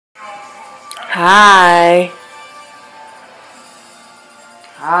Hi.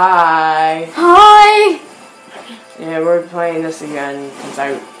 Hi. Hi. Yeah, we're playing this again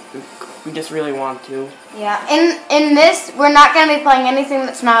because we just really want to. Yeah, in this, we're not going to be playing anything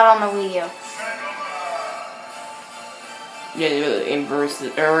that's not on the WiiU. Yeah, inverse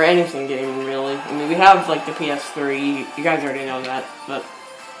or anything game really. I mean, we have like the PS3. You guys already know that, but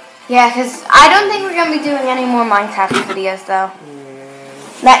yeah, because I don't think we're going to be doing any more Minecraft videos though. yeah.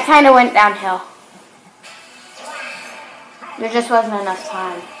 That kind of went downhill. There just wasn't enough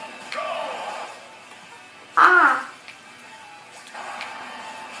time. Ah!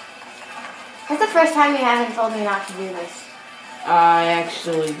 That's the first time you haven't told me not to do this. I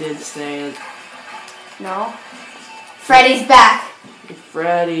actually did say it. No? Freddy's back.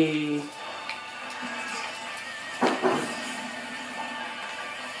 Freddy.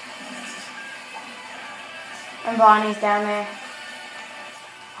 And Bonnie's down there.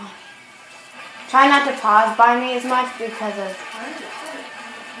 Try not to pause by me as much because of...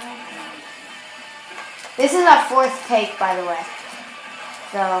 This is our fourth take, by the way.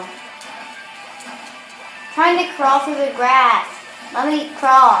 So... Trying to crawl through the grass. Let me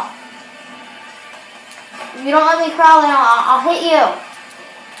crawl. If you don't let me crawl, then I'll hit you.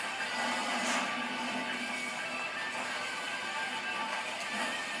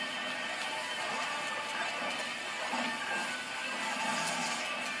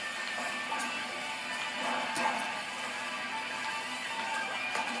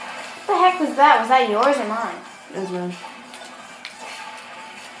 What the heck was that? Was that yours or mine? That's mine.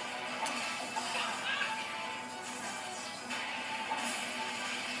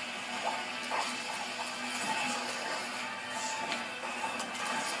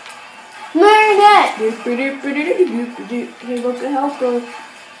 Marionette! Hey, look at helper.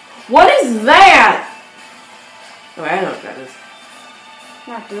 What is that? Oh, I know what that is.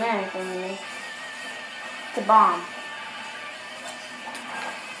 Not doing anything to me. It's a bomb.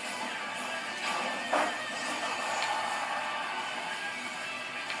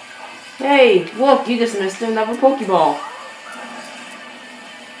 Hey, look, you just missed another Pokeball.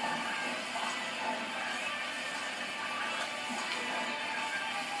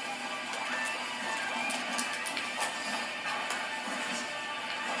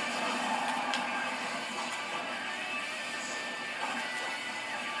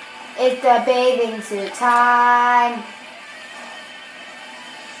 It's the bathing suit time.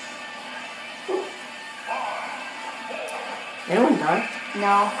 Anyone die?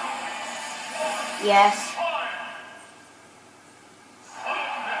 No. Yes.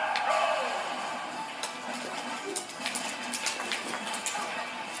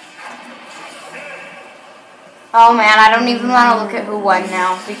 Oh man, I don't even want to look at who won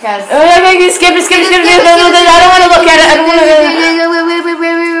now because. Skip it. I don't want to look at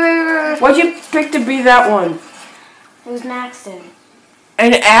it. Why'd you pick to be that one? It was an accident.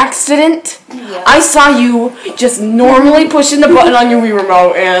 An accident? Yeah. I saw you just normally pushing the button on your Wii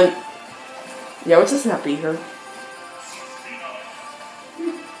remote and... Yeah, let's just not be here.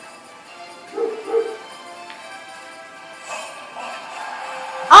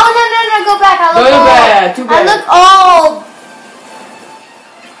 Oh, no, go back. I look old. Too bad. I look old.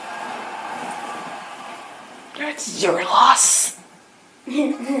 That's your loss.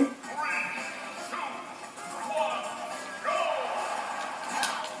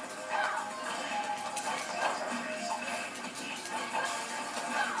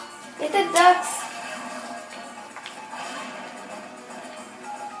 Get the ducks.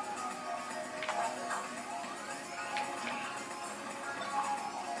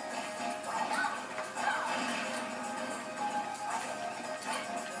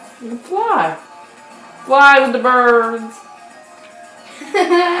 You can fly. Fly with the birds.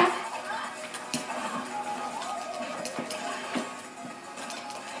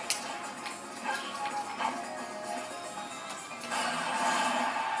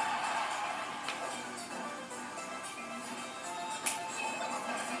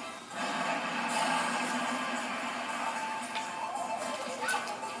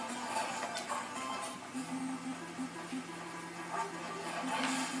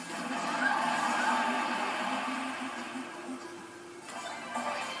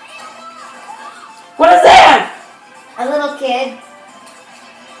 What is that? A little kid.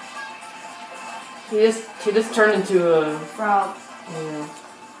 He just turned into a Frog. Yeah.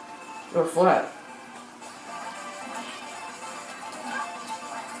 Or flat.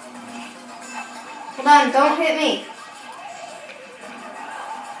 Hold on, don't hit me.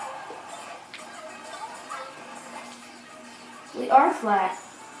 We are flat.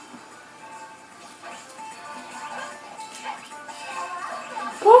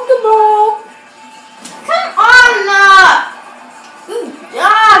 Pokeball!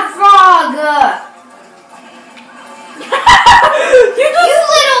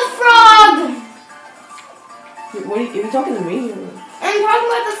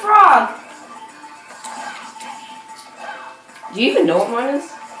 with the frog. Do you even know what mine is?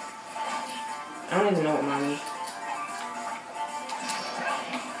 I don't even know what mine is.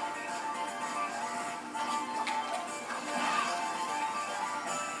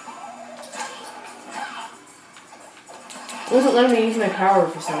 It wasn't letting me use my power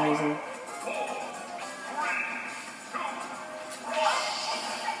for some reason.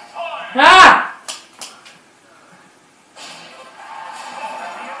 Ah!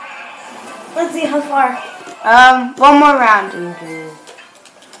 Let's see how far. One more round.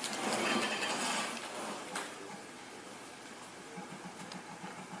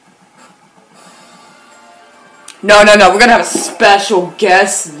 No. We're gonna have a special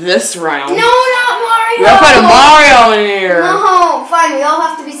guest this round. No, not Mario. We gotta put a Mario in here. No, fine. We all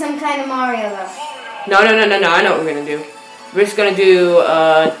have to be some kind of Mario, though. No. I know what we're gonna do. We're just gonna do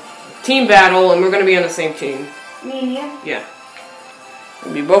team battle, and we're gonna be on the same team. Me and you? Yeah.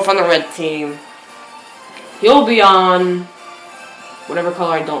 We'll be both on the red team. You'll be on whatever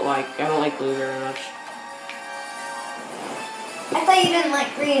color I don't like. I don't like blue very much. I thought you didn't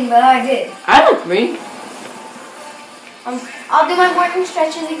like green, but I did. I like green. I'll do my morning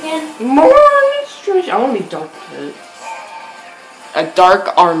stretches again. Morning stretch. I want to be dark pit. A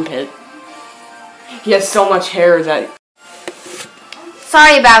dark armpit. He has so much hair that...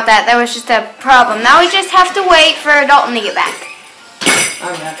 Sorry about that. There was just a problem. Now we just have to wait for Dalton to get back.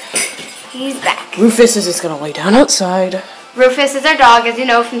 I'm back. He's back. Rufus is just going to lay down outside. Rufus is our dog, as you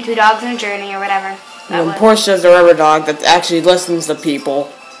know, from 2 Dogs and a Journey or whatever. And Portia is the rubber dog that actually listens to people.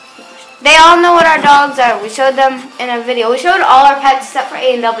 They all know what our dogs are. We showed them in a video. We showed all our pets except for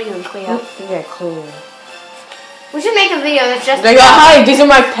A and W and Cleo. Yeah, cool. We should make a video that's just... They go, hi, these are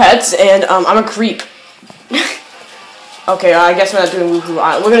my pets, and I'm a creep. Okay, I guess we're not doing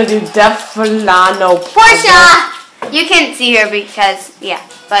woohoo. We're gonna do Defilano. Portia! You can't see her because, yeah,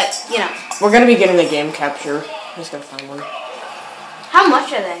 but, you know. We're gonna be getting a game capture. I'm just gonna find one. How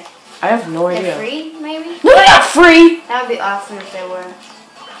much are they? I have no idea. They're free, maybe? No, they're not free! That would be awesome if they were.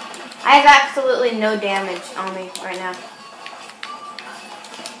 I have absolutely no damage on me right now.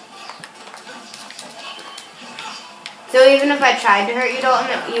 So even if I tried to hurt you,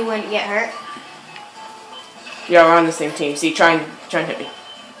 Dalton, you wouldn't get hurt? Yeah, we're on the same team. See, try and hit me.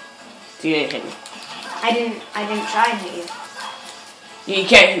 So you didn't hit me. I didn't try and hit you. You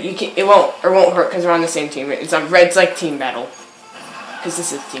can't, it won't hurt because we're on the same team. It's like team battle. Because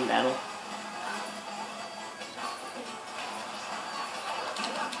this is team battle.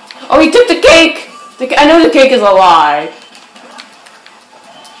 Oh, he took the cake! I know the cake is a lie.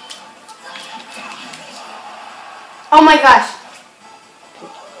 Oh my gosh.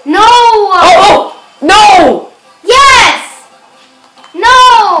 No! Oh! No! Yes!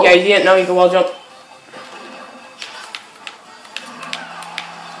 No! Yeah, you didn't know you could wall jump.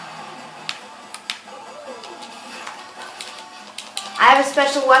 I have a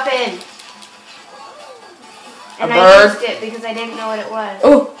special weapon. And A I bird? used it because I didn't know what it was.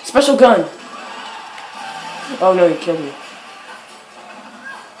 Oh, special gun. Oh no, you killed me.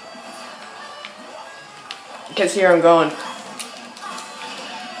 You can see where I'm going.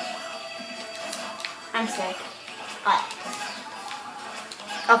 I'm sick. But.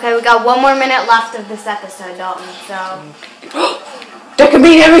 Okay, we got 1 more minute left of this episode, Dalton, so... That could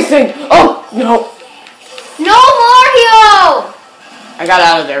mean everything! Oh, no. No, Mario! I got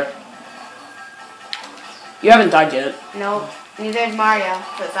out of there. You haven't died yet. Nope. Neither is Mario,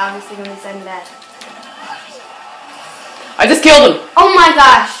 so it's obviously going to be sudden death. I just killed him! Oh my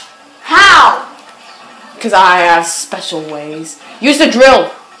gosh! How? Because I have special ways. Use the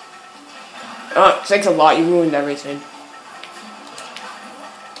drill! Thanks a lot, you ruined everything.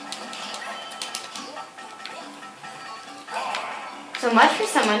 So much for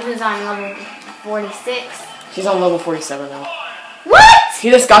someone who's on level 46. He's on level 47 now. What?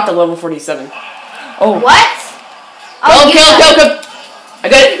 He just got to level 47. Oh. What? Oh, Kill. I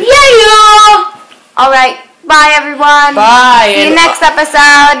did it. Yeah! Alright, bye everyone. Bye. See you next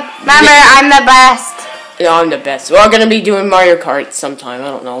episode. Remember, I'm the best. Yeah, I'm the best. We're going to be doing Mario Kart sometime. I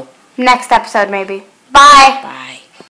don't know. Next episode, maybe. Bye. Bye.